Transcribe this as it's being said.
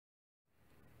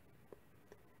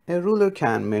A ruler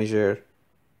can measure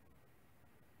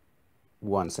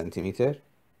 1 centimeter,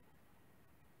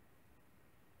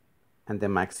 and the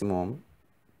maximum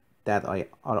that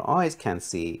our eyes can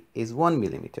see is 1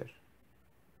 millimeter,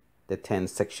 the 10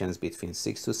 sections between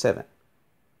 6 to 7.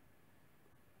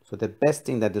 So the best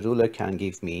thing that the ruler can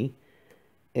give me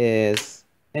is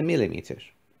a millimeter.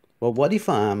 But what if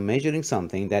I'm measuring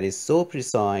something that is so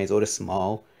precise or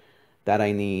small that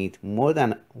I need more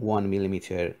than 1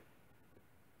 millimeter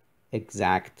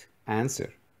exact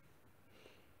answer?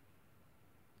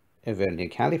 A vernier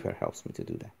caliper helps me to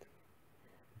do that.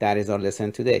 That is our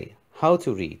lesson today, how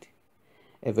to read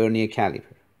a vernier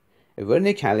caliper. A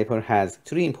vernier caliper has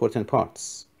 3 important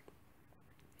parts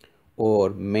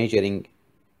or measuring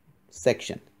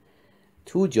section.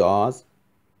 2 jaws,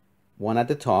 one at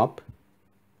the top,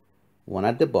 one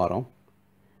at the bottom,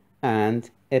 and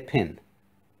a pin.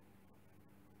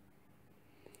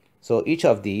 So each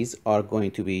of these are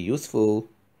going to be useful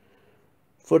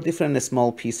for different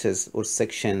small pieces or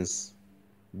sections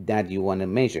that you want to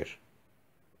measure.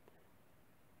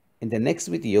 In the next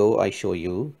video, I show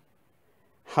you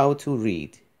how to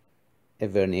read a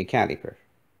vernier caliper.